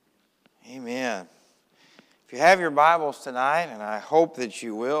Amen. If you have your Bibles tonight, and I hope that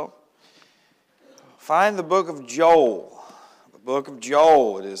you will, find the book of Joel. The book of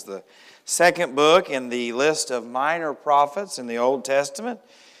Joel. It is the second book in the list of minor prophets in the Old Testament.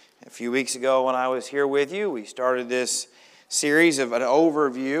 A few weeks ago when I was here with you, we started this series of an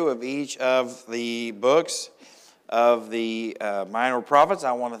overview of each of the books of the minor prophets.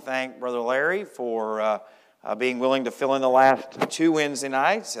 I want to thank Brother Larry for being willing to fill in the last two Wednesday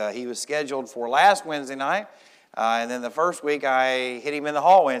nights. He was scheduled for last Wednesday night, and then the first week I hit him in the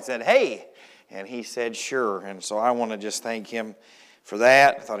hallway and said, "Hey," and he said, "Sure." And so I want to just thank him for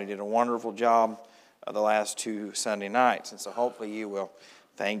that. I thought he did a wonderful job the last two Sunday nights, and so hopefully you will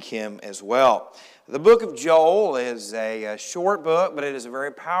thank him as well. The book of Joel is a short book, but it is a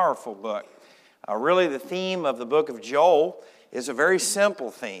very powerful book. Really, the theme of the book of Joel is a very simple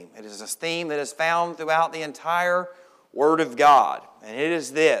theme. It is a theme that is found throughout the entire Word of God. And it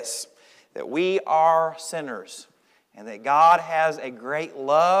is this, that we are sinners, and that God has a great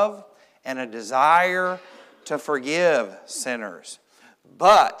love and a desire to forgive sinners.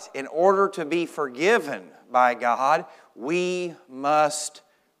 But in order to be forgiven by God, we must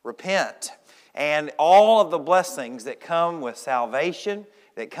repent. And all of the blessings that come with salvation,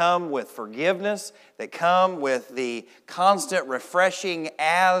 that come with forgiveness, that come with the constant refreshing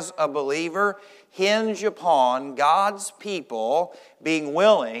as a believer, hinge upon God's people being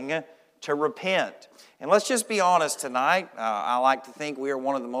willing to repent. And let's just be honest tonight. I like to think we are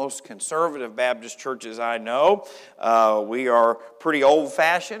one of the most conservative Baptist churches I know. We are pretty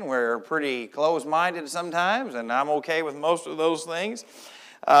old-fashioned. We're pretty closed-minded sometimes, and I'm okay with most of those things.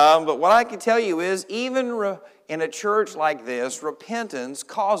 But what I can tell you is, even in a church like this, repentance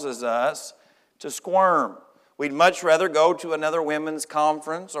causes us to squirm. We'd much rather go to another women's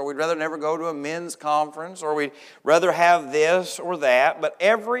conference, or we'd rather never go to a men's conference, or we'd rather have this or that. But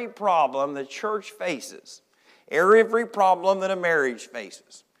every problem the church faces, every problem that a marriage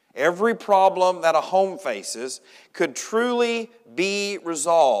faces, every problem that a home faces could truly be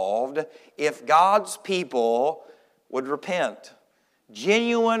resolved if God's people would repent.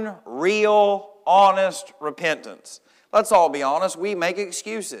 Genuine, real, honest repentance. Let's all be honest, we make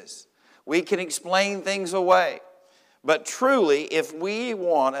excuses. We can explain things away. But truly, if we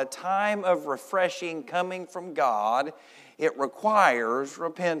want a time of refreshing coming from God, it requires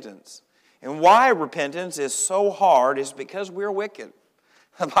repentance. And why repentance is so hard is because we're wicked.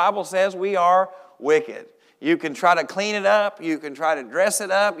 The Bible says we are wicked. You can try to clean it up, you can try to dress it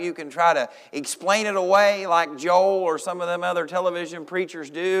up, you can try to explain it away like Joel or some of them other television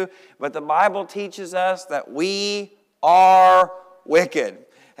preachers do, but the Bible teaches us that we are wicked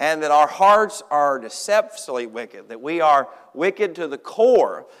and that our hearts are deceptively wicked, that we are wicked to the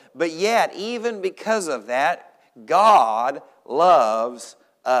core. But yet, even because of that, God loves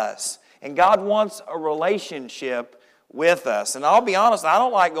us. And God wants a relationship with us. And I'll be honest, I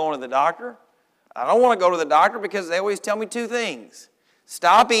don't like going to the doctor. I don't want to go to the doctor because they always tell me two things.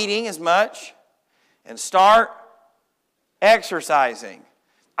 Stop eating as much and start exercising.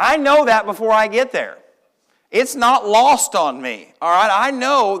 I know that before I get there. It's not lost on me, all right? I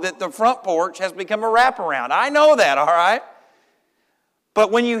know that the front porch has become a wraparound. I know that, all right?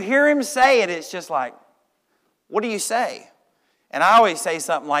 But when you hear him say it, it's just like, what do you say? And I always say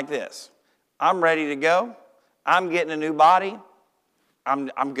something like this. I'm ready to go. I'm getting a new body.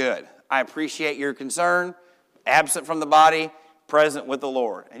 I'm good. I appreciate your concern, absent from the body, present with the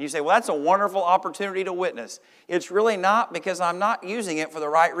Lord. And you say, well, that's a wonderful opportunity to witness. It's really not, because I'm not using it for the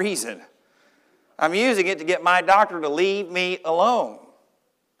right reason. I'm using it to get my doctor to leave me alone.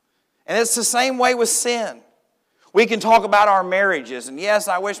 And it's the same way with sin. We can talk about our marriages, and yes,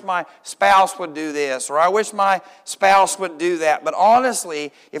 I wish my spouse would do this, or I wish my spouse would do that. But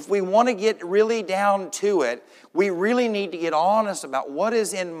honestly, if we want to get really down to it, we really need to get honest about what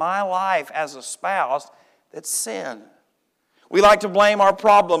is in my life as a spouse that's sin. We like to blame our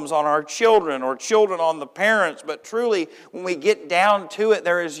problems on our children or children on the parents, but truly, when we get down to it,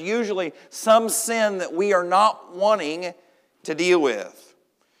 there is usually some sin that we are not wanting to deal with.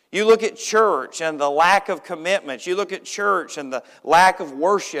 You look at church and the lack of commitment. You look at church and the lack of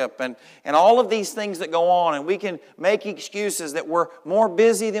worship and all of these things that go on. And we can make excuses that we're more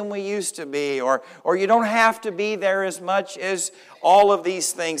busy than we used to be. Or you don't have to be there as much as all of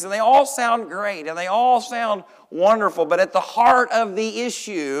these things. And they all sound great and they all sound wonderful. But at the heart of the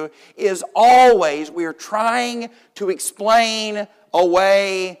issue is always we are trying to explain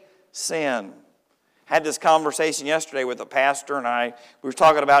away sin. Had this conversation yesterday with a pastor and I. We were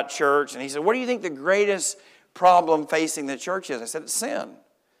talking about church, and he said, what do you think the greatest problem facing the church is? I said, it's sin.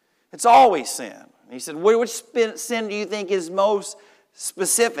 It's always sin. And he said, which sin do you think is most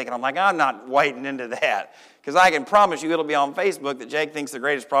specific. And I'm like, I'm not wading into that. Because I can promise you it'll be on Facebook that Jake thinks the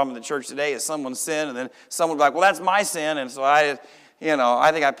greatest problem in the church today is someone's sin. And then someone will be like, well, that's my sin. And so I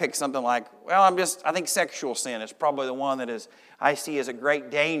think I picked something like, I think sexual sin is probably the one that I see as a great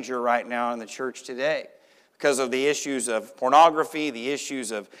danger right now in the church today. Because of the issues of pornography, the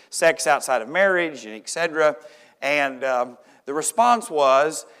issues of sex outside of marriage, and etc. And the response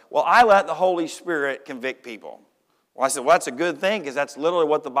was, well, I let the Holy Spirit convict people. Well, I said, well, that's a good thing, because that's literally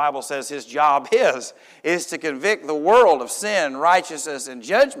what the Bible says His job is to convict the world of sin, righteousness, and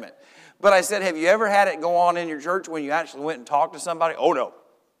judgment. But I said, have you ever had it go on in your church when you actually went and talked to somebody? Oh, no.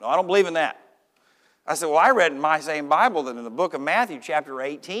 No, I don't believe in that. I said, well, I read in my same Bible that in the book of Matthew chapter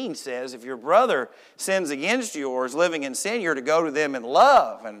 18 says, if your brother sins against you or is living in sin, you're to go to them in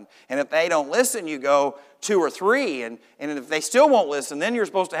love. And if they don't listen, you go 2 or 3. And if they still won't listen, then you're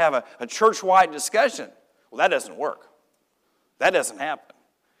supposed to have a church-wide discussion. Well, that doesn't work. That doesn't happen.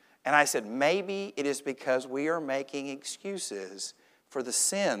 And I said, maybe it is because we are making excuses for the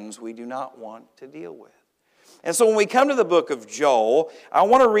sins we do not want to deal with. And so when we come to the book of Joel, I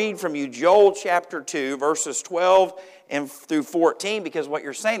want to read from you Joel chapter 2, verses 12 through 14, because what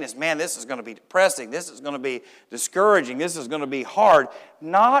you're saying is, man, this is going to be depressing. This is going to be discouraging. This is going to be hard.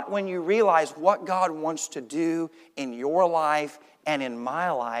 Not when you realize what God wants to do in your life and in my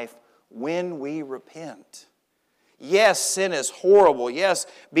life when we repent. Yes, sin is horrible. Yes,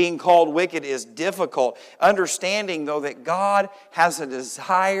 being called wicked is difficult. Understanding, though, that God has a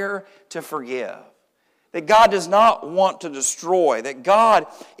desire to forgive. That God does not want to destroy. That God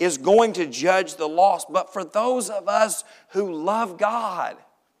is going to judge the lost. But for those of us who love God,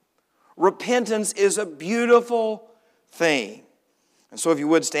 repentance is a beautiful thing. And so if you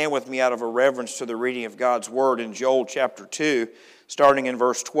would stand with me out of a reverence to the reading of God's Word in Joel chapter 2, starting in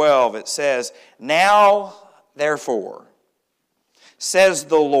verse 12, it says, "Now, therefore, says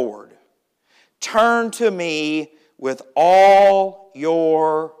the Lord, turn to me with all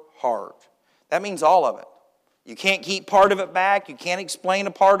your heart." That means all of it. You can't keep part of it back. You can't explain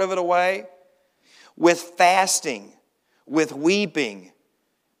a part of it away. "With fasting, with weeping,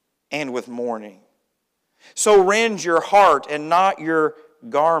 and with mourning. So rend your heart and not your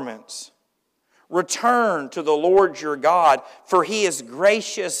garments. Return to the Lord your God, for He is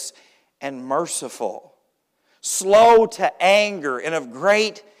gracious and merciful, slow to anger and of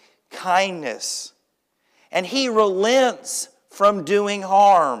great kindness. And He relents from doing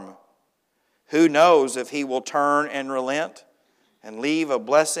harm. Who knows if He will turn and relent and leave a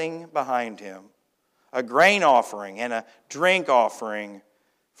blessing behind Him, a grain offering and a drink offering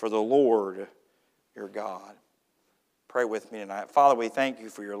for the Lord your God." Pray with me tonight. Father, we thank You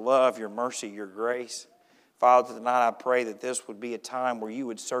for Your love, Your mercy, Your grace. Father, tonight I pray that this would be a time where You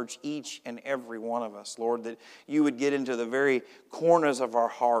would search each and every one of us, Lord, that You would get into the very corners of our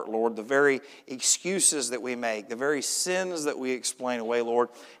heart, Lord, the very excuses that we make, the very sins that we explain away, Lord,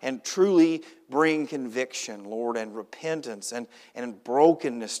 and truly bring conviction, Lord, and repentance and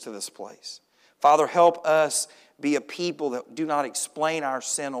brokenness to this place. Father, help us be a people that do not explain our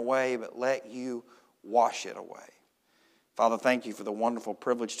sin away, but let You wash it away. Father, thank You for the wonderful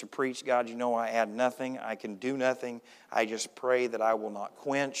privilege to preach. God, You know I add nothing. I can do nothing. I just pray that I will not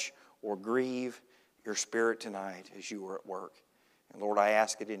quench or grieve Your Spirit tonight as You are at work. And Lord, I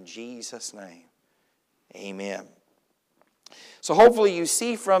ask it in Jesus' name. Amen. So hopefully you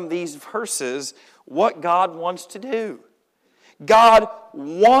see from these verses what God wants to do. God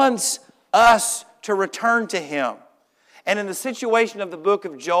wants us to return to Him. And in the situation of the book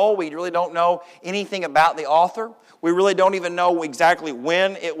of Joel, we really don't know anything about the author. We really don't even know exactly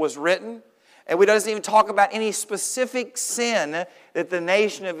when it was written. And we don't even talk about any specific sin that the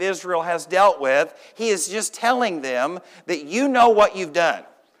nation of Israel has dealt with. He is just telling them that you know what you've done.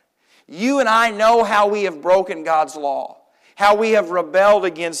 You and I know how we have broken God's law, how we have rebelled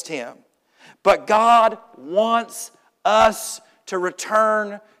against Him. But God wants us to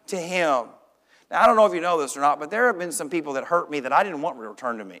return to Him. Now, I don't know if you know this or not, but there have been some people that hurt me that I didn't want to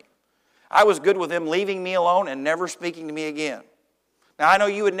return to me. I was good with them leaving me alone and never speaking to me again. Now, I know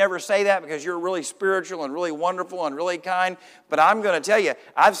you would never say that because you're really spiritual and really wonderful and really kind, but I'm going to tell you,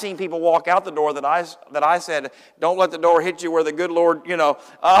 I've seen people walk out the door that I said, don't let the door hit you where the good Lord,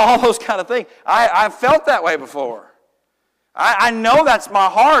 all those kind of things. I've felt that way before. I know that's my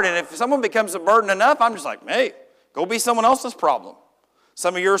heart, and if someone becomes a burden enough, I'm just like, hey, go be someone else's problem.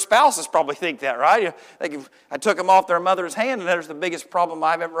 Some of your spouses probably think that, right? I took them off their mother's hand, and that's the biggest problem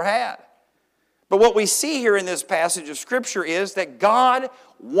I've ever had. But what we see here in this passage of Scripture is that God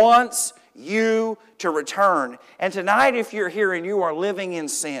wants you to return. And tonight, if you're here and you are living in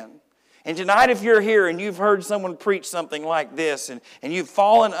sin, And tonight, if you're here and you've heard someone preach something like this and you've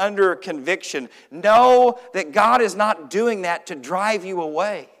fallen under conviction, know that God is not doing that to drive you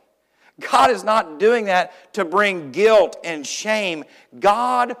away. God is not doing that to bring guilt and shame.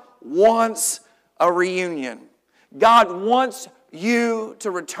 God wants a reunion. God wants you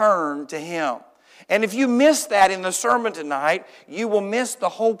to return to Him. And if you miss that in the sermon tonight, you will miss the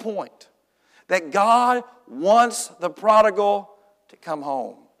whole point. That God wants the prodigal to come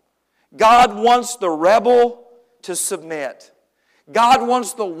home. God wants the rebel to submit. God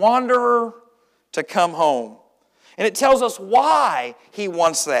wants the wanderer to come home. And it tells us why He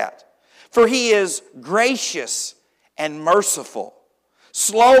wants that. For He is gracious and merciful,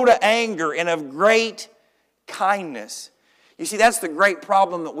 slow to anger and of great kindness. You see, that's the great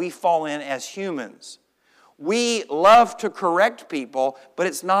problem that we fall in as humans. We love to correct people, but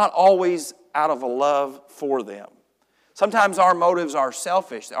it's not always out of a love for them. Sometimes our motives are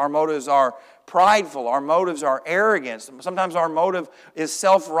selfish. Our motives are prideful. Our motives are arrogant. Sometimes our motive is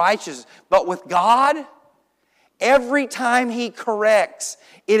self-righteous. But with God, every time He corrects,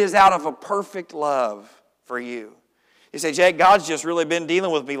 it is out of a perfect love for you. You say, Jake, God's just really been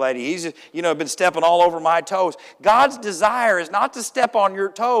dealing with me lately. He's just, been stepping all over my toes. God's desire is not to step on your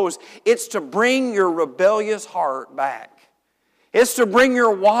toes. It's to bring your rebellious heart back. It's to bring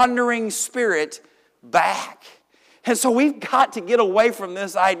your wandering spirit back. And so we've got to get away from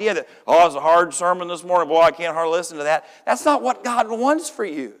this idea that, it's a hard sermon this morning. Boy, I can't hardly listen to that. That's not what God wants for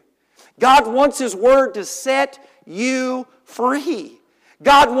you. God wants His Word to set you free.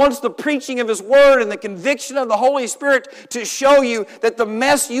 God wants the preaching of His Word and the conviction of the Holy Spirit to show you that the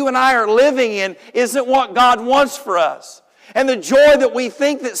mess you and I are living in isn't what God wants for us. And the joy that we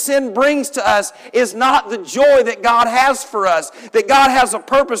think that sin brings to us is not the joy that God has for us. That God has a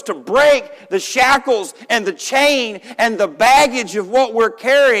purpose to break the shackles and the chain and the baggage of what we're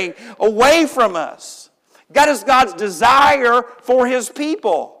carrying away from us. God is God's desire for His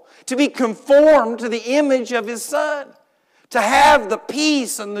people to be conformed to the image of His Son. To have the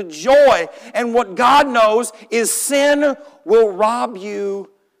peace and the joy. And what God knows is sin will rob you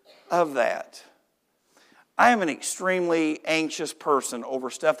of that. I am an extremely anxious person over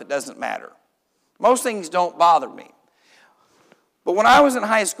stuff that doesn't matter. Most things don't bother me. But when I was in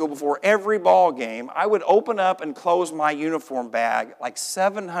high school, before every ball game, I would open up and close my uniform bag like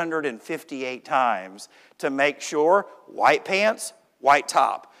 758 times to make sure white pants, white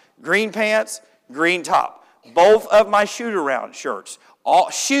top. Green pants, green top. Both of my shoot-around shirts. All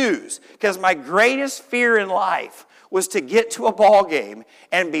shoes. Because my greatest fear in life was to get to a ball game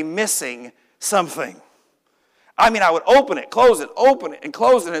and be missing something. I would open it, and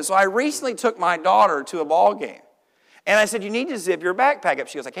close it. And so I recently took my daughter to a ball game. And I said, you need to zip your backpack up.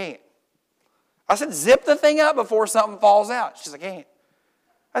 She goes, I can't. I said, zip the thing up before something falls out. She's like, I can't.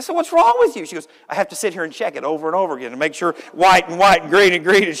 I said, what's wrong with you? She goes, I have to sit here and check it over and over again to make sure white and green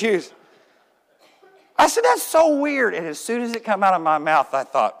and shoes. I said, that's so weird. And as soon as it came out of my mouth, I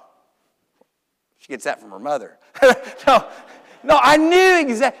thought, she gets that from her mother. No, I knew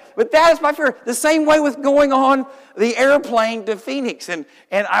exactly. But that is my fear. The same way with going on the airplane to Phoenix. And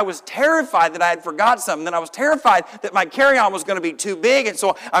I was terrified that I had forgot something. Then I was terrified that my carry-on was going to be too big. And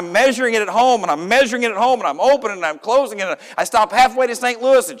so I'm measuring it at home, and I'm measuring it at home, and I'm opening it, and I'm closing it. And I stop halfway to St.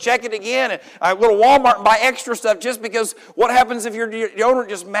 Louis and check it again. And I go to Walmart and buy extra stuff just because what happens if your deodorant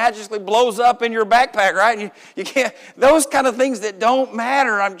just magically blows up in your backpack, right? You can't. Those kind of things that don't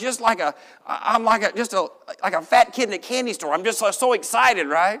matter. I'm just like a fat kid in a candy store. I'm just so excited,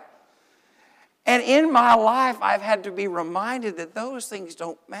 right? And in my life, I've had to be reminded that those things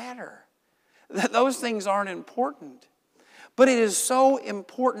don't matter. That those things aren't important. But it is so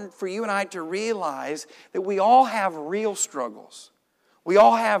important for you and I to realize that we all have real struggles. We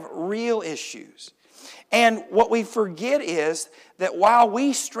all have real issues. And what we forget is that while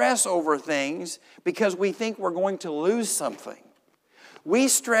we stress over things because we think we're going to lose something, we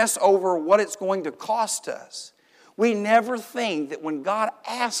stress over what it's going to cost us. We never think that when God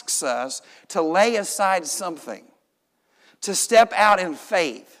asks us to lay aside something, to step out in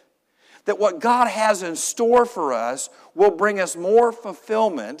faith, that what God has in store for us will bring us more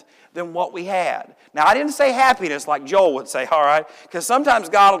fulfillment than what we had. Now, I didn't say happiness like Joel would say, all right? Because sometimes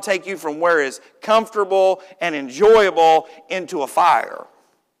God will take you from where it's comfortable and enjoyable into a fire.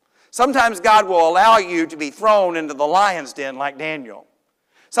 Sometimes God will allow you to be thrown into the lion's den like Daniel.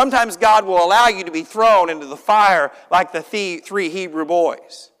 Sometimes God will allow you to be thrown into the fire like the 3 Hebrew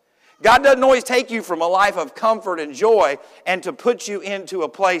boys. God doesn't always take you from a life of comfort and joy and to put you into a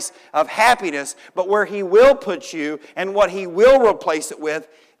place of happiness, but where He will put you and what He will replace it with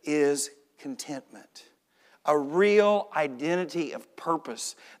is contentment. a real identity of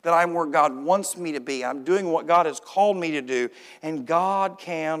purpose, that I'm where God wants me to be. I'm doing what God has called me to do, and God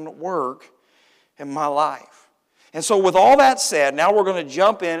can work in my life. And so with all that said, now we're going to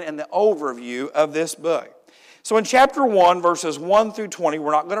jump in the overview of this book. So in chapter 1, verses 1 through 20,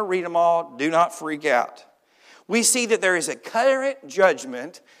 we're not going to read them all. Do not freak out. We see that there is a current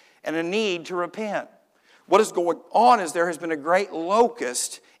judgment and a need to repent. What is going on is there has been a great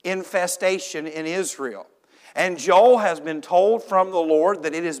locust infestation in Israel. And Joel has been told from the Lord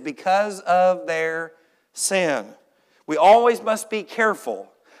that it is because of their sin. We always must be careful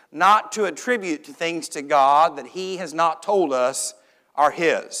not to attribute things to God that He has not told us are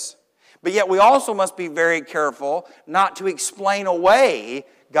His. But yet we also must be very careful not to explain away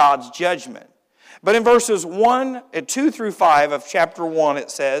God's judgment. But in verses 2 through 5 of chapter 1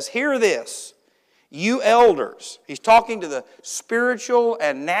 it says, "Hear this, you elders." He's talking to the spiritual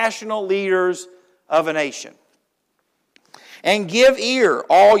and national leaders of a nation. "And give ear,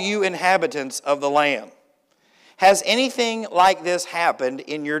 all you inhabitants of the land. Has anything like this happened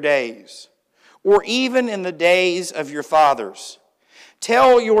in your days, or even in the days of your fathers?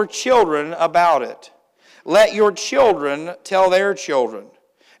 Tell your children about it. Let your children tell their children,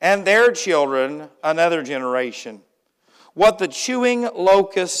 and their children another generation, what the chewing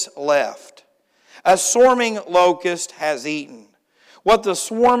locust left. A swarming locust has eaten. What the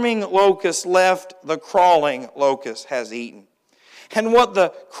swarming locust left, the crawling locust has eaten. And what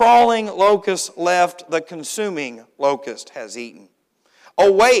the crawling locust left, the consuming locust has eaten.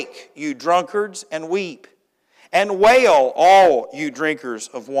 Awake, you drunkards, and weep, and wail, all you drinkers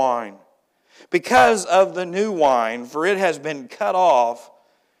of wine, because of the new wine, for it has been cut off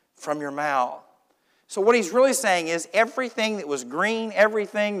from your mouth." So what he's really saying is everything that was green,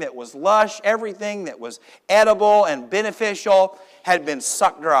 everything that was lush, everything that was edible and beneficial had been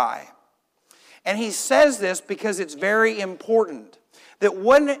sucked dry. And he says this because it's very important that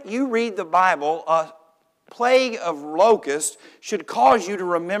when you read the Bible, a plague of locusts should cause you to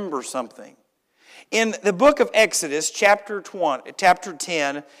remember something. In the book of Exodus, chapter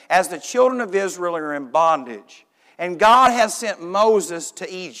 10, as the children of Israel are in bondage, and God has sent Moses to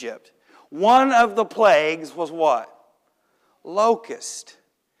Egypt, one of the plagues was what? Locust.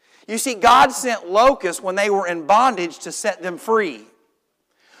 You see, God sent locusts when they were in bondage to set them free.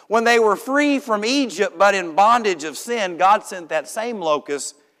 When they were free from Egypt but in bondage of sin, God sent that same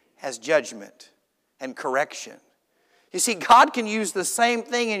locust as judgment and correction. You see, God can use the same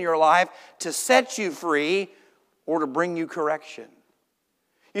thing in your life to set you free or to bring you correction.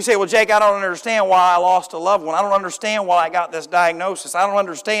 You say, "Well, Jake, I don't understand why I lost a loved one. I don't understand why I got this diagnosis. I don't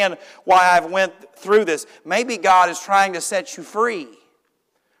understand why I've went through this." Maybe God is trying to set you free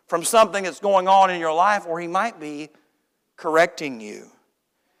from something that's going on in your life, or He might be correcting you.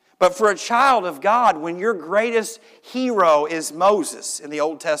 But for a child of God, when your greatest hero is Moses in the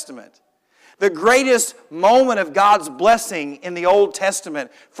Old Testament, the greatest moment of God's blessing in the Old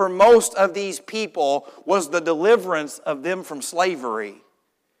Testament for most of these people was the deliverance of them from slavery.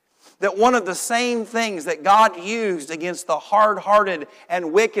 That one of the same things that God used against the hard-hearted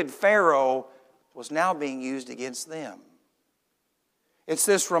and wicked Pharaoh was now being used against them. It's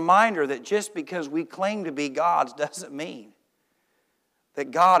this reminder that just because we claim to be God's doesn't mean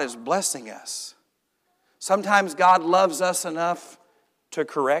that God is blessing us. Sometimes God loves us enough to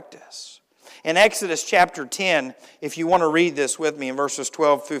correct us. In Exodus chapter 10, if you want to read this with me in verses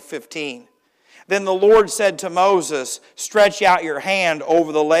 12 through 15. "Then the Lord said to Moses, Stretch out your hand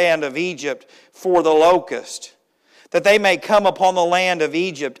over the land of Egypt for the locust, that they may come upon the land of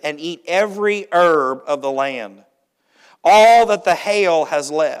Egypt and eat every herb of the land, all that the hail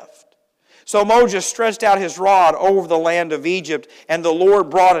has left. So Moses stretched out his rod over the land of Egypt, and the Lord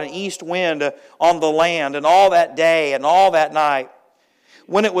brought an east wind on the land, and all that day and all that night.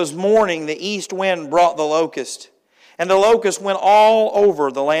 When it was morning, the east wind brought the locust. And the locust went all over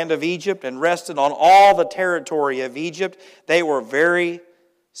the land of Egypt and rested on all the territory of Egypt. They were very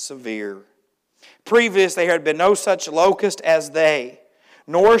severe. Previous there had been no such locust as they,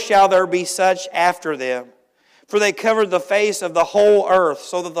 nor shall there be such after them. For they covered the face of the whole earth,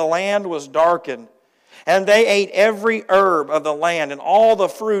 so that the land was darkened. And they ate every herb of the land and all the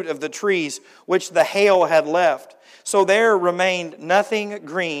fruit of the trees which the hail had left. So there remained nothing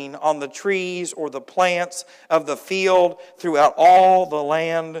green on the trees or the plants of the field throughout all the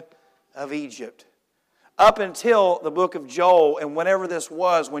land of Egypt." Up until the book of Joel, and whenever this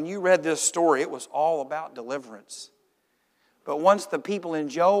was, when you read this story, it was all about deliverance. But once the people in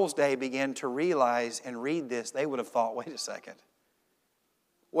Joel's day began to realize and read this, they would have thought, wait a second.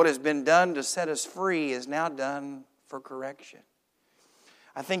 What has been done to set us free is now done for correction.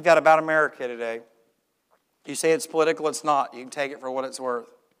 I think that about America today. You say it's political, it's not. You can take it for what it's worth.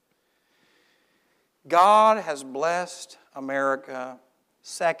 God has blessed America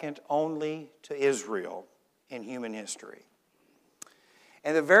second only to Israel in human history.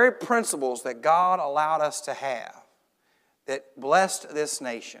 And the very principles that God allowed us to have that blessed this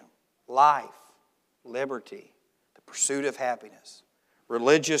nation, life, liberty, the pursuit of happiness,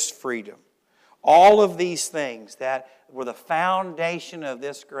 religious freedom, all of these things that were the foundation of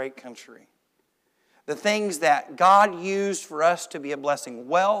this great country, the things that God used for us to be a blessing,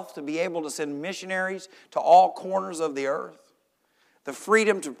 wealth, to be able to send missionaries to all corners of the earth, the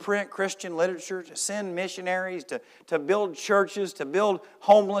freedom to print Christian literature, to send missionaries, to build churches, to build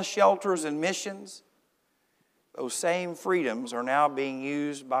homeless shelters and missions. Those same freedoms are now being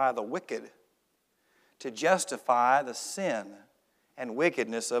used by the wicked to justify the sin and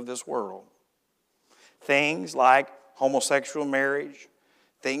wickedness of this world. Things like homosexual marriage,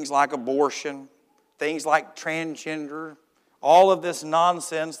 things like abortion, things like transgender, all of this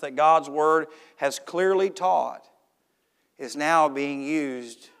nonsense that God's Word has clearly taught is now being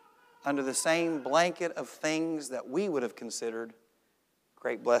used under the same blanket of things that we would have considered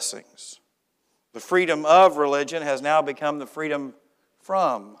great blessings. The freedom of religion has now become the freedom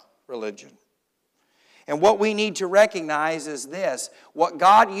from religion. And what we need to recognize is this: what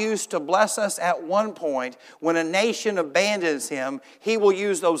God used to bless us at one point, when a nation abandons Him, He will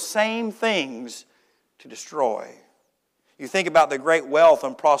use those same things to destroy. You think about the great wealth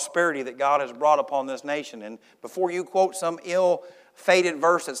and prosperity that God has brought upon this nation. And before you quote some ill-fated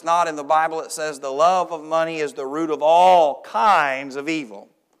verse that's not in the Bible, it says, the love of money is the root of all kinds of evil.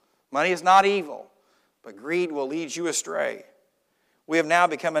 Money is not evil, but greed will lead you astray. We have now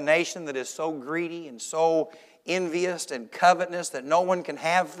become a nation that is so greedy and so envious and covetous that no one can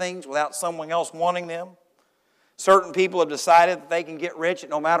have things without someone else wanting them. Certain people have decided that they can get rich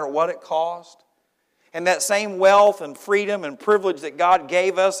no matter what it costs. And that same wealth and freedom and privilege that God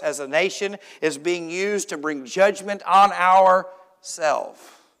gave us as a nation is being used to bring judgment on ourselves.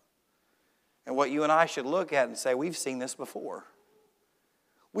 And what you and I should look at and say, we've seen this before.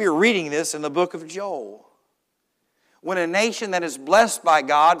 We are reading this in the book of Joel. When a nation that is blessed by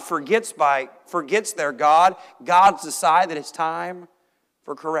God forgets their God, God's decide that it's time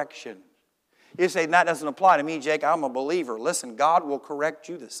for correction. You say, that doesn't apply to me, Jake. I'm a believer. Listen, God will correct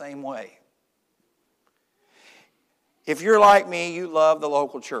you the same way. If you're like me, you love the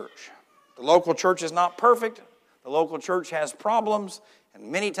local church. The local church is not perfect. The local church has problems.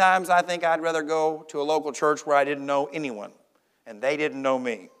 And many times I think I'd rather go to a local church where I didn't know anyone and they didn't know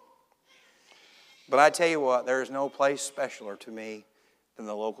me. But I tell you what, there is no place specialer to me than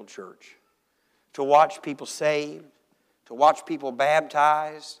the local church. To watch people saved, to watch people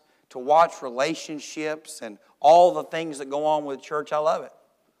baptized, to watch relationships and all the things that go on with church, I love it.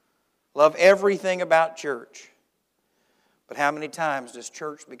 Love everything about church. But how many times does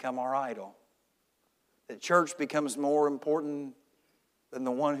church become our idol? That church becomes more important than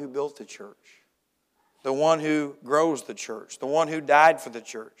the one who built the church, the one who grows the church, the one who died for the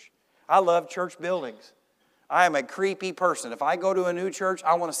church. I love church buildings. I am a creepy person. If I go to a new church,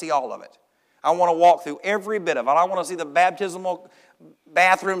 I want to see all of it. I want to walk through every bit of it. I want to see the baptismal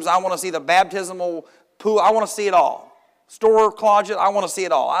bathrooms. I want to see the baptismal pool. I want to see it all. Store closet, I want to see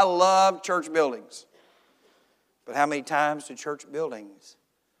it all. I love church buildings. But how many times do church buildings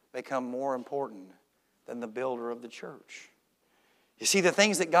become more important than the builder of the church? You see, the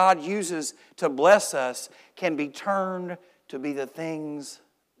things that God uses to bless us can be turned to be the things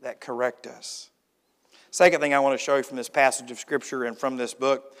that correct us. Second thing I want to show you from this passage of Scripture and from this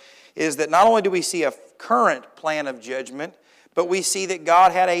book is that not only do we see a current plan of judgment, but we see that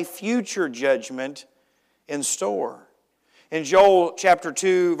God had a future judgment in store. In Joel chapter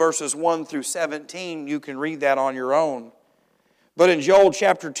 2, verses 1 through 17, you can read that on your own. But in Joel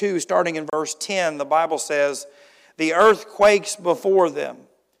chapter 2, starting in verse 10, the Bible says, the earth quakes before them.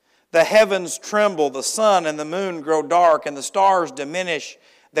 The heavens tremble, the sun and the moon grow dark, and the stars diminish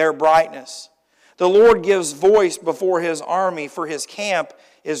their brightness. The Lord gives voice before His army, for His camp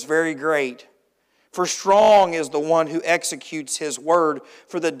is very great. For strong is the one who executes His word,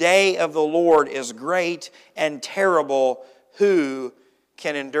 for the day of the Lord is great and terrible. Who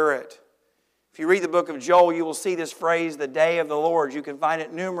can endure it? If you read the book of Joel, you will see this phrase, the day of the Lord. You can find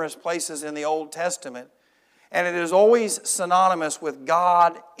it numerous places in the Old Testament. And it is always synonymous with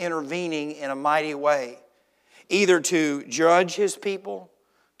God intervening in a mighty way, either to judge His people,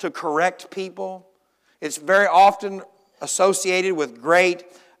 to correct people. It's very often associated with great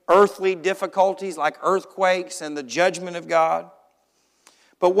earthly difficulties like earthquakes and the judgment of God.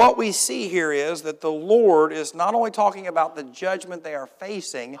 But what we see here is that the Lord is not only talking about the judgment they are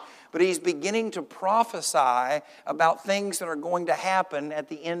facing, but he's beginning to prophesy about things that are going to happen at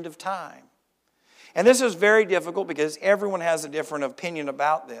the end of time. And this is very difficult because everyone has a different opinion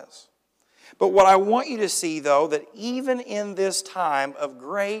about this. But what I want you to see, though, that even in this time of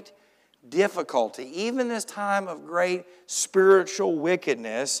great difficulty, even this time of great spiritual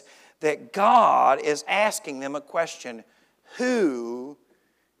wickedness, that God is asking them a question: who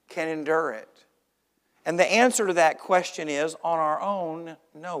can endure it? And the answer to that question is, on our own,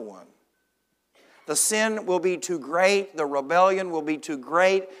 no one. The sin will be too great, the rebellion will be too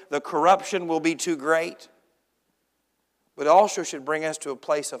great, the corruption will be too great. But it also should bring us to a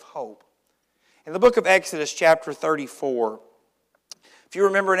place of hope. In the book of Exodus chapter 34, if you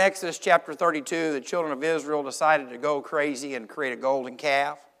remember in Exodus chapter 32, the children of Israel decided to go crazy and create a golden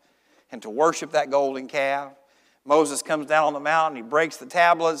calf and to worship that golden calf. Moses comes down on the mountain, he breaks the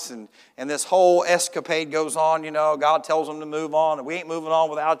tablets, and this whole escapade goes on. God tells them to move on, and we ain't moving on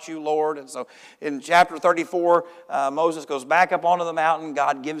without you, Lord. And so in chapter 34, Moses goes back up onto the mountain.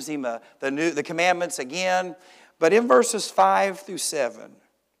 God gives him the commandments again. But in verses 5 through 7,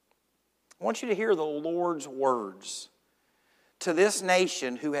 I want you to hear the Lord's words to this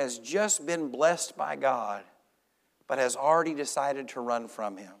nation who has just been blessed by God, but has already decided to run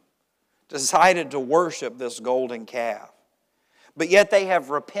from Him, decided to worship this golden calf. But yet they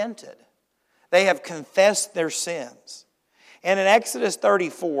have repented. They have confessed their sins. And in Exodus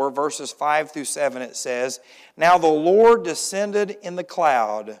 34, verses 5 through 7, it says, "Now the Lord descended in the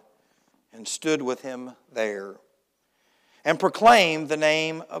cloud and stood with him there, and proclaimed the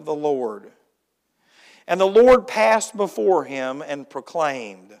name of the Lord. And the Lord passed before him and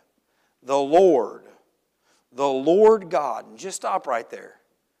proclaimed, the Lord God." And just stop right there.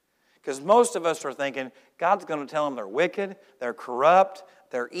 Because most of us are thinking, God's going to tell them they're wicked, they're corrupt,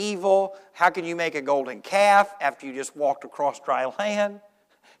 they're evil. How can you make a golden calf after you just walked across dry land?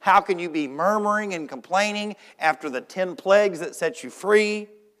 How can you be murmuring and complaining after the 10 plagues that set you free?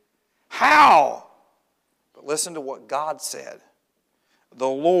 How? But listen to what God said. The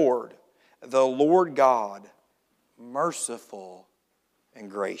Lord God, merciful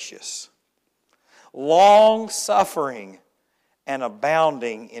and gracious, long-suffering and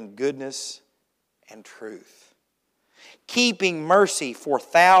abounding in goodness and truth, keeping mercy for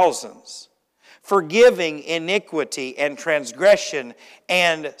thousands, forgiving iniquity and transgression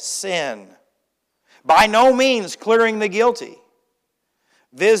and sin, by no means clearing the guilty,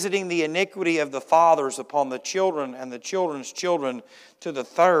 visiting the iniquity of the fathers upon the children and the children's children to the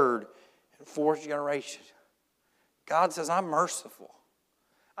third and fourth generation. God says, I'm merciful.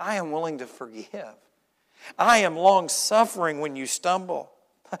 I am willing to forgive. I am long-suffering when you stumble.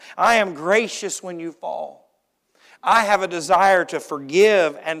 I am gracious when you fall. I have a desire to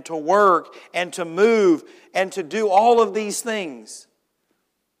forgive and to work and to move and to do all of these things.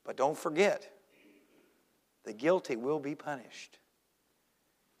 But don't forget, the guilty will be punished.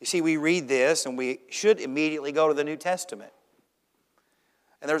 You see, we read this and we should immediately go to the New Testament.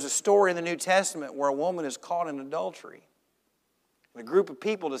 And there's a story in the New Testament where a woman is caught in adultery. And a group of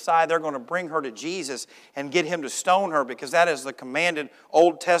people decide they're going to bring her to Jesus and get him to stone her because that is the commanded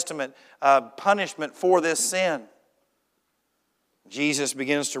Old Testament punishment for this sin. Jesus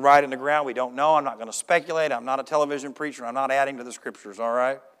begins to write in the ground. We don't know. I'm not going to speculate. I'm not a television preacher. I'm not adding to the Scriptures, all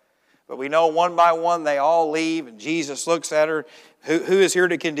right? But we know one by one they all leave, and Jesus looks at her. Who is here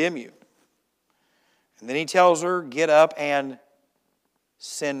to condemn you? And then he tells her, get up and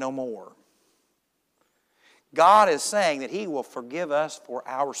sin no more. God is saying that He will forgive us for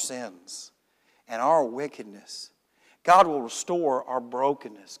our sins and our wickedness. God will restore our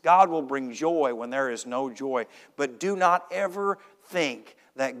brokenness. God will bring joy when there is no joy. But do not ever think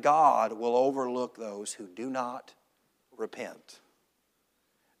that God will overlook those who do not repent,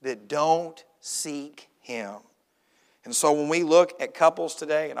 that don't seek Him. And so when we look at couples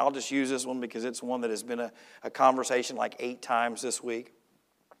today, and I'll just use this one because it's one that has been a conversation like 8 times this week.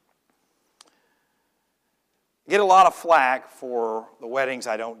 Get a lot of flack for the weddings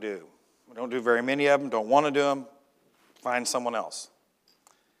I don't do. I don't do very many of them, don't want to do them. Find someone else.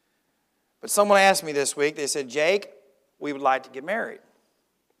 But someone asked me this week, they said, Jake, we would like to get married.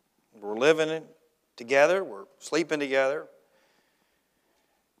 We're living together, we're sleeping together.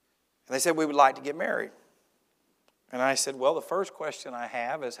 And they said, we would like to get married. And I said, well, the first question I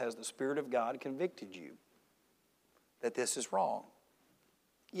have is, has the Spirit of God convicted you that this is wrong?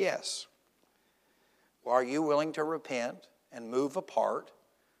 Yes. Well, are you willing to repent and move apart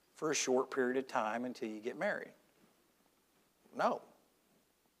for a short period of time until you get married? No.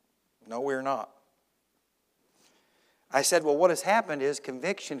 No, we're not. I said, well, what has happened is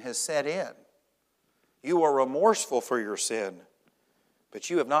conviction has set in. You are remorseful for your sin, but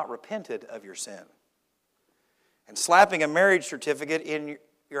you have not repented of your sin. And slapping a marriage certificate in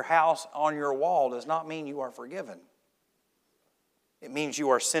your house on your wall does not mean you are forgiven. It means you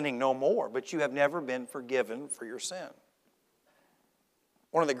are sinning no more, but you have never been forgiven for your sin.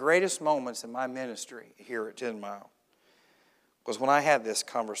 One of the greatest moments in my ministry here at 10 Mile was when I had this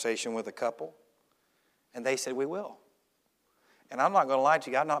conversation with a couple, and they said, we will. And I'm not going to lie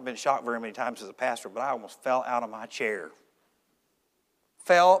to you, I've not been shocked very many times as a pastor, but I almost fell out of my chair.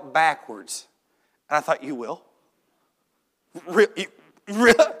 Fell backwards. And I thought, you will? Really?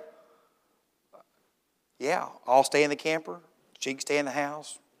 Yeah, I'll stay in the camper. She can stay in the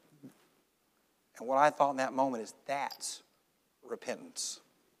house. And what I thought in that moment is that's repentance.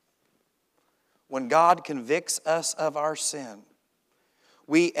 When God convicts us of our sin,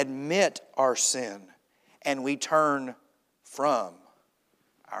 we admit our sin and we turn from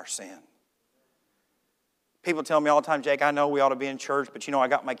our sin. People tell me all the time, Jake, I know we ought to be in church, but I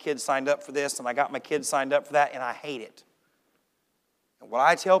got my kids signed up for this and I got my kids signed up for that, and I hate it. And what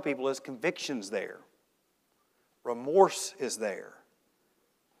I tell people is conviction's there. Remorse is there.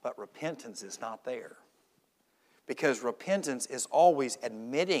 But repentance is not there. Because repentance is always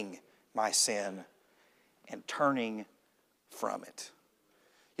admitting my sin and turning from it.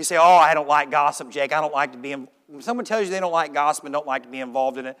 You say, I don't like gossip, Jake. I don't like to be involved. When someone tells you they don't like gossip and don't like to be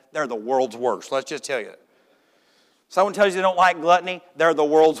involved in it, they're the world's worst. Let's just tell you that. Someone tells you they don't like gluttony, they're the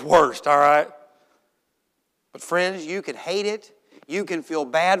world's worst, all right? But friends, you can hate it. You can feel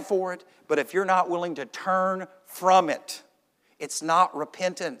bad for it. But if you're not willing to turn from it, it's not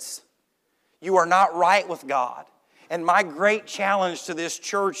repentance. You are not right with God. And my great challenge to this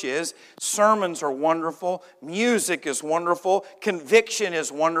church is sermons are wonderful, music is wonderful, conviction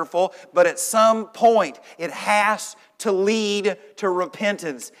is wonderful, but at some point it has to lead to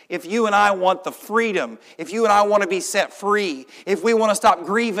repentance. If you and I want the freedom, if you and I want to be set free, if we want to stop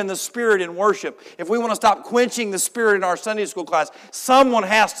grieving the Spirit in worship, if we want to stop quenching the Spirit in our Sunday school class, someone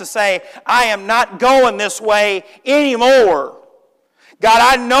has to say, I am not going this way anymore. God,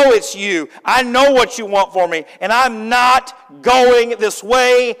 I know it's you. I know what you want for me, and I'm not going this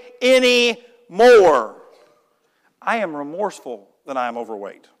way anymore. I am remorseful that I am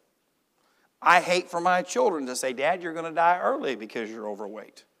overweight. I hate for my children to say, Dad, you're going to die early because you're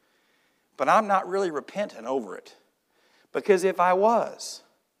overweight. But I'm not really repentant over it. Because if I was,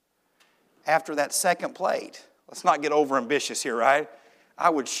 after that second plate, let's not get overambitious here, right? I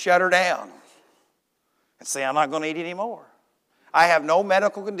would shut her down and say, I'm not going to eat anymore. I have no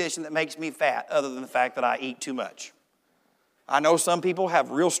medical condition that makes me fat other than the fact that I eat too much. I know some people have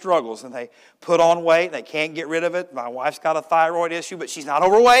real struggles and they put on weight, they can't get rid of it. My wife's got a thyroid issue, but she's not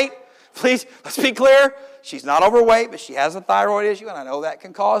overweight. Please, let's be clear. She's not overweight, but she has a thyroid issue, and I know that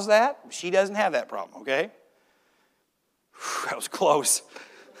can cause that. She doesn't have that problem, okay? Whew, that was close.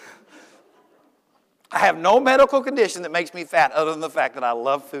 I have no medical condition that makes me fat other than the fact that I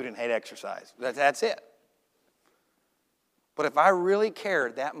love food and hate exercise. That's it. But if I really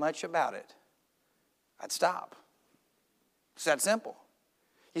cared that much about it, I'd stop. It's that simple.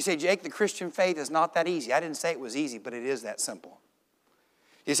 You say, Jake, the Christian faith is not that easy. I didn't say it was easy, but it is that simple.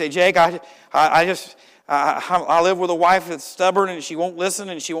 You say, Jake, I live with a wife that's stubborn and she won't listen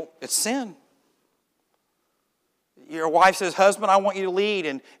and she won't. It's sin. Your wife says, husband, I want you to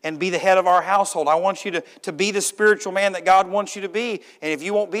lead and be the head of our household. I want you to be the spiritual man that God wants you to be. And if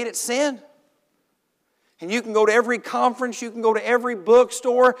you won't be it, it's sin. And you can go to every conference, you can go to every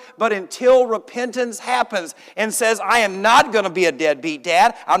bookstore, but until repentance happens and says, I am not going to be a deadbeat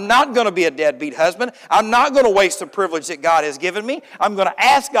dad, I'm not going to be a deadbeat husband, I'm not going to waste the privilege that God has given me, I'm going to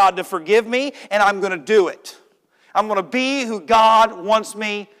ask God to forgive me, and I'm going to do it. I'm going to be who God wants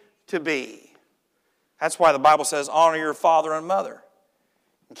me to be. That's why the Bible says, honor your father and mother.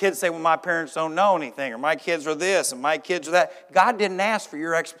 And kids say, well, my parents don't know anything, or my kids are this, and my kids are that. God didn't ask for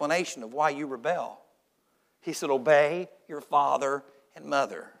your explanation of why you rebel. He said, obey your father and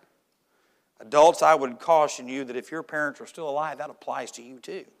mother. Adults, I would caution you that if your parents are still alive, that applies to you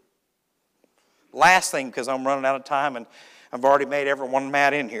too. Last thing, because I'm running out of time and I've already made everyone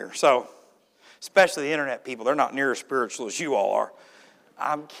mad in here. So, especially the internet people, they're not near as spiritual as you all are.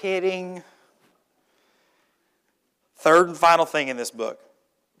 I'm kidding. Third and final thing in this book,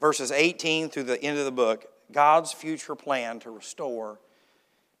 verses 18 through the end of the book, God's future plan to restore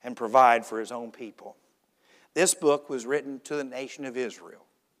and provide for His own people. This book was written to the nation of Israel.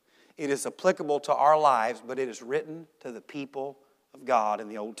 It is applicable to our lives, but it is written to the people of God in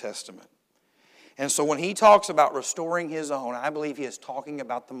the Old Testament. And so when he talks about restoring his own, I believe he is talking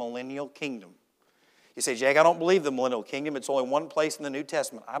about the millennial kingdom. You say, Jake, I don't believe the millennial kingdom. It's only one place in the New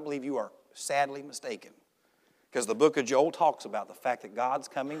Testament. I believe you are sadly mistaken. Because the book of Joel talks about the fact that God's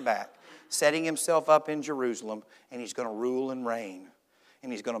coming back, setting himself up in Jerusalem, and he's going to rule and reign,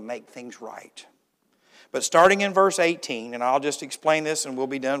 and he's going to make things right. But starting in verse 18, and I'll just explain this and we'll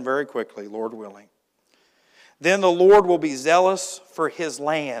be done very quickly, Lord willing. Then the Lord will be zealous for his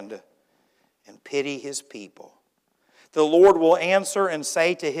land and pity his people. The Lord will answer and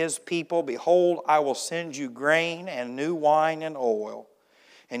say to his people, Behold, I will send you grain and new wine and oil,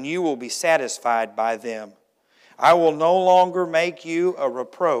 and you will be satisfied by them. I will no longer make you a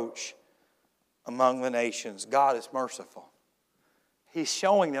reproach among the nations. God is merciful. He's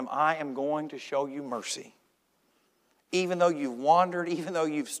showing them, I am going to show you mercy. Even though you've wandered, even though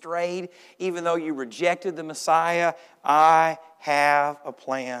you've strayed, even though you rejected the Messiah, I have a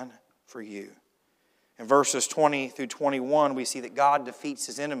plan for you. In verses 20 through 21, we see that God defeats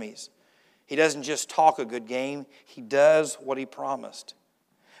his enemies. He doesn't just talk a good game, he does what he promised.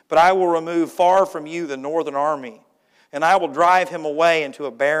 But I will remove far from you the northern army, and I will drive him away into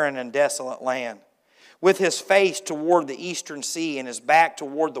a barren and desolate land. With his face toward the eastern sea and his back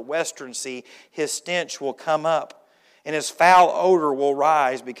toward the western sea, his stench will come up, and his foul odor will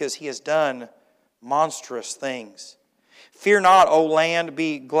rise because he has done monstrous things. Fear not, O land,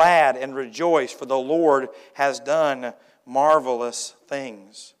 be glad and rejoice, for the Lord has done marvelous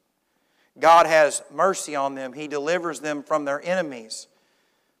things. God has mercy on them. He delivers them from their enemies.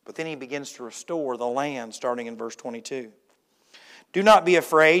 But then he begins to restore the land, starting in verse 22. Do not be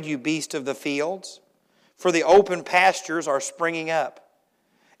afraid, you beast of the fields, for the open pastures are springing up,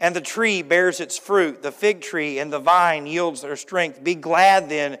 and the tree bears its fruit, the fig tree and the vine yields their strength. Be glad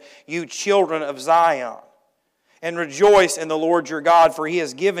then, you children of Zion, and rejoice in the Lord your God, for he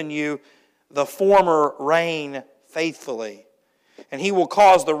has given you the former rain faithfully, and he will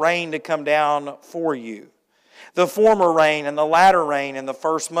cause the rain to come down for you, the former rain and the latter rain in the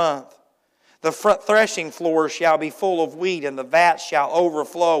first month. The threshing floor shall be full of wheat, and the vats shall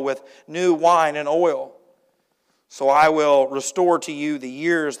overflow with new wine and oil. So I will restore to you the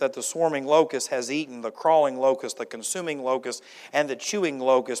years that the swarming locust has eaten, the crawling locust, the consuming locust, and the chewing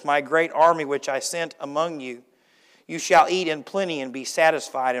locust, my great army which I sent among you. You shall eat in plenty and be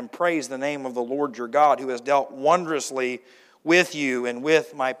satisfied, and praise the name of the Lord your God, who has dealt wondrously with you and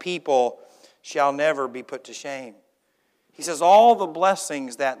with my people, shall never be put to shame. He says all the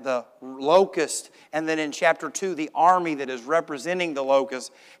blessings that the locust, and then in chapter 2, the army that is representing the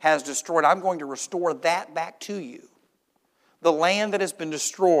locust has destroyed, I'm going to restore that back to you. The land that has been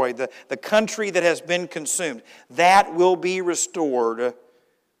destroyed, the country that has been consumed, that will be restored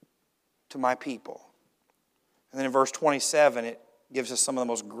to my people. And then in verse 27, it gives us some of the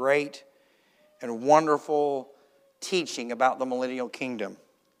most great and wonderful teaching about the millennial kingdom.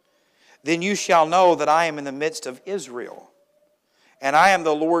 Then you shall know that I am in the midst of Israel, and I am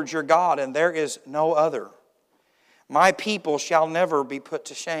the Lord your God, and there is no other. My people shall never be put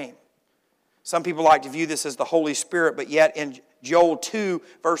to shame. Some people like to view this as the Holy Spirit, but yet in Joel 2,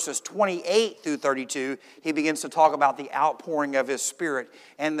 verses 28 through 32, he begins to talk about the outpouring of his Spirit.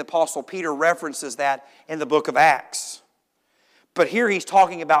 And the Apostle Peter references that in the book of Acts. But here he's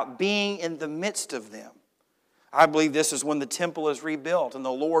talking about being in the midst of them. I believe this is when the temple is rebuilt and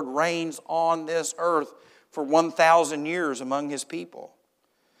the Lord reigns on this earth for 1,000 years among his people.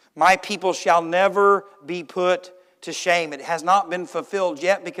 My people shall never be put to shame. It has not been fulfilled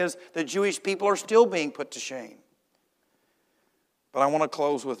yet because the Jewish people are still being put to shame. But I want to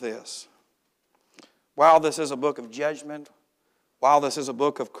close with this. While this is a book of judgment, while this is a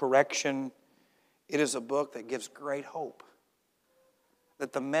book of correction, it is a book that gives great hope.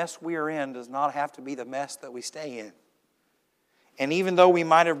 That the mess we are in does not have to be the mess that we stay in. And even though we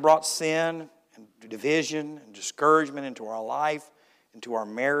might have brought sin and division and discouragement into our life, into our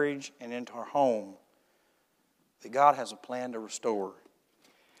marriage, and into our home, that God has a plan to restore.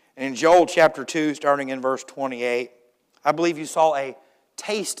 And in Joel chapter 2, starting in verse 28, I believe you saw a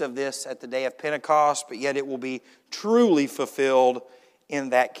taste of this at the day of Pentecost, but yet it will be truly fulfilled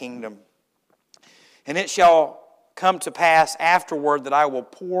in that kingdom. And it shall come to pass afterward that I will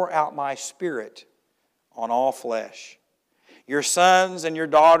pour out my Spirit on all flesh. Your sons and your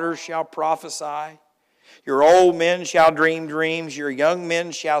daughters shall prophesy. Your old men shall dream dreams. Your young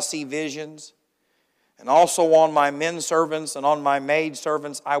men shall see visions. And also on my men servants and on my maid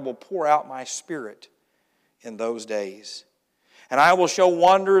servants I will pour out my Spirit in those days. And I will show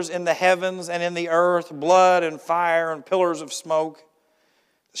wonders in the heavens and in the earth, blood and fire and pillars of smoke.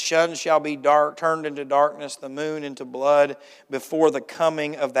 The sun shall be turned into darkness, the moon into blood, before the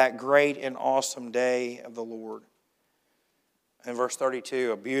coming of that great and awesome day of the Lord. In verse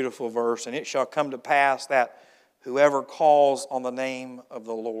 32, a beautiful verse, and it shall come to pass that whoever calls on the name of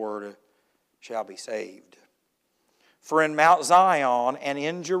the Lord shall be saved. For in Mount Zion and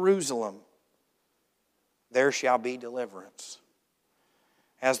in Jerusalem there shall be deliverance,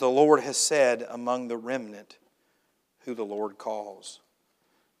 as the Lord has said, among the remnant who the Lord calls.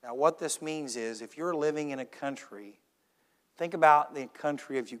 Now what this means is, if you're living in a country, think about the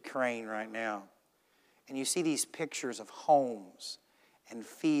country of Ukraine right now, and you see these pictures of homes and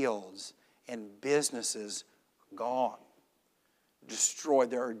fields and businesses gone,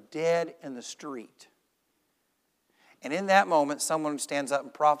 destroyed. They're dead in the street. And in that moment, someone stands up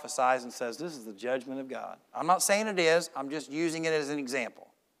and prophesies and says, this is the judgment of God. I'm not saying it is. I'm just using it as an example.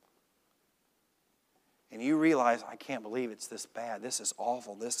 And you realize, I can't believe it's this bad. This is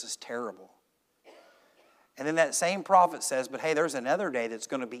awful. This is terrible. And then that same prophet says, but hey, there's another day that's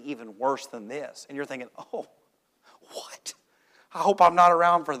going to be even worse than this. And you're thinking, oh, what? I hope I'm not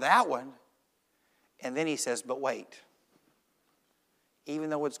around for that one. And then he says, but wait.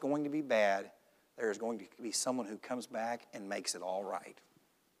 Even though it's going to be bad, there is going to be someone who comes back and makes it all right,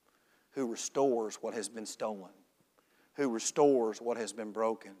 who restores what has been stolen, who restores what has been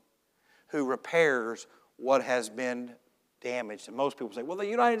broken, who repairs what has been damaged. And most people say, well, the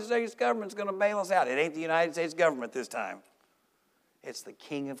United States government's going to bail us out. It ain't the United States government this time. It's the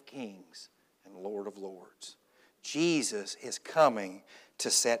King of Kings and Lord of Lords. Jesus is coming to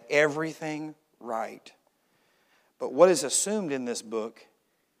set everything right. But what is assumed in this book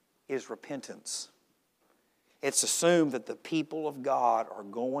is repentance. It's assumed that the people of God are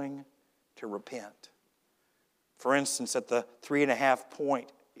going to repent. For instance, at the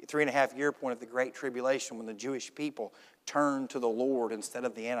 3.5 year point of the Great Tribulation, when the Jewish people turned to the Lord instead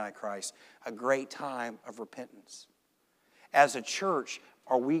of the Antichrist, a great time of repentance. As a church,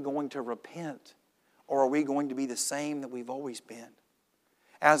 are we going to repent, or are we going to be the same that we've always been?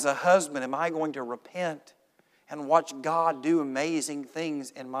 As a husband, am I going to repent and watch God do amazing things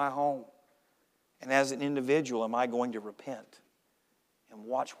in my home? And as an individual, am I going to repent and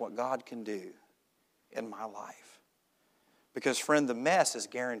watch what God can do in my life? Because, friend, the mess is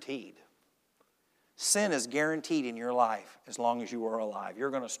guaranteed. Sin is guaranteed in your life as long as you are alive.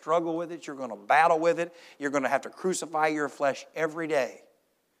 You're going to struggle with it. You're going to battle with it. You're going to have to crucify your flesh every day.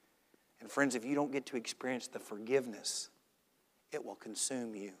 And friends, if you don't get to experience the forgiveness, it will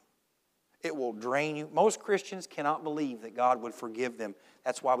consume you. It will drain you. Most Christians cannot believe that God would forgive them.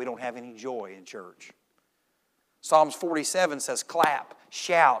 That's why we don't have any joy in church. Psalms 47 says, clap,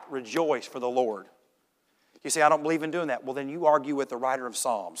 shout, rejoice for the Lord. You say, I don't believe in doing that. Well, then you argue with the writer of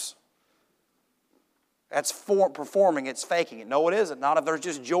Psalms. That's performing, it's faking it. No, it isn't. Not if there's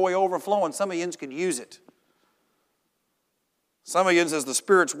just joy overflowing. Some of you could use it. Some of you, as the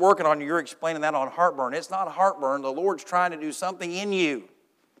Spirit's working on you, you're explaining that on heartburn. It's not heartburn. The Lord's trying to do something in you.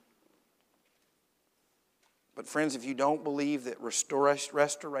 But friends, if you don't believe that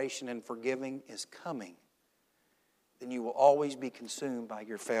restoration and forgiving is coming, then you will always be consumed by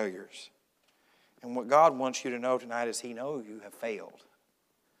your failures. And what God wants you to know tonight is He knows you have failed,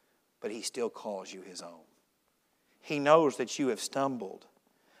 but He still calls you His own. He knows that you have stumbled,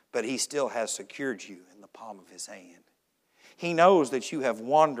 but He still has secured you in the palm of His hand. He knows that you have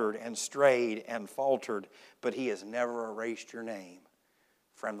wandered and strayed and faltered, but He has never erased your name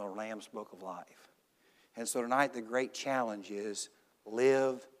from the Lamb's Book of Life. And so tonight the great challenge is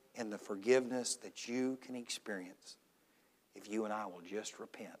live in the forgiveness that you can experience if you and I will just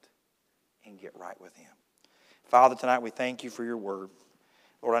repent and get right with Him. Father, tonight we thank You for Your word.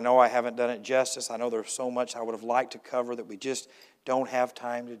 Lord, I know I haven't done it justice. I know there's so much I would have liked to cover that we just don't have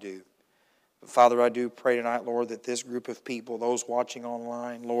time to do. But Father, I do pray tonight, Lord, that this group of people, those watching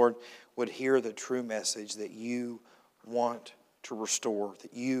online, Lord, would hear the true message that You want to restore,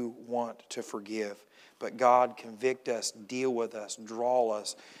 that You want to forgive. But God, convict us, deal with us, draw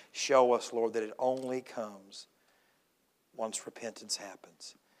us, show us, Lord, that it only comes once repentance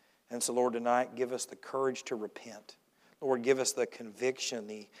happens. And so, Lord, tonight, give us the courage to repent. Lord, give us the conviction,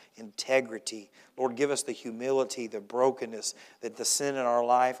 the integrity. Lord, give us the humility, the brokenness, that the sin in our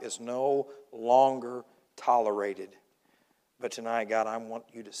life is no longer tolerated. But tonight, God, I want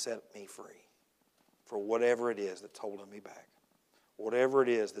You to set me free for whatever it is that's holding me back. Whatever it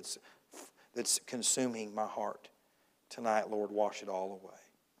is that's consuming my heart. Tonight, Lord, wash it all away.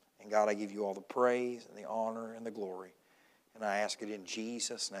 And God, I give You all the praise and the honor and the glory. And I ask it in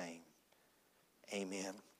Jesus' name. Amen.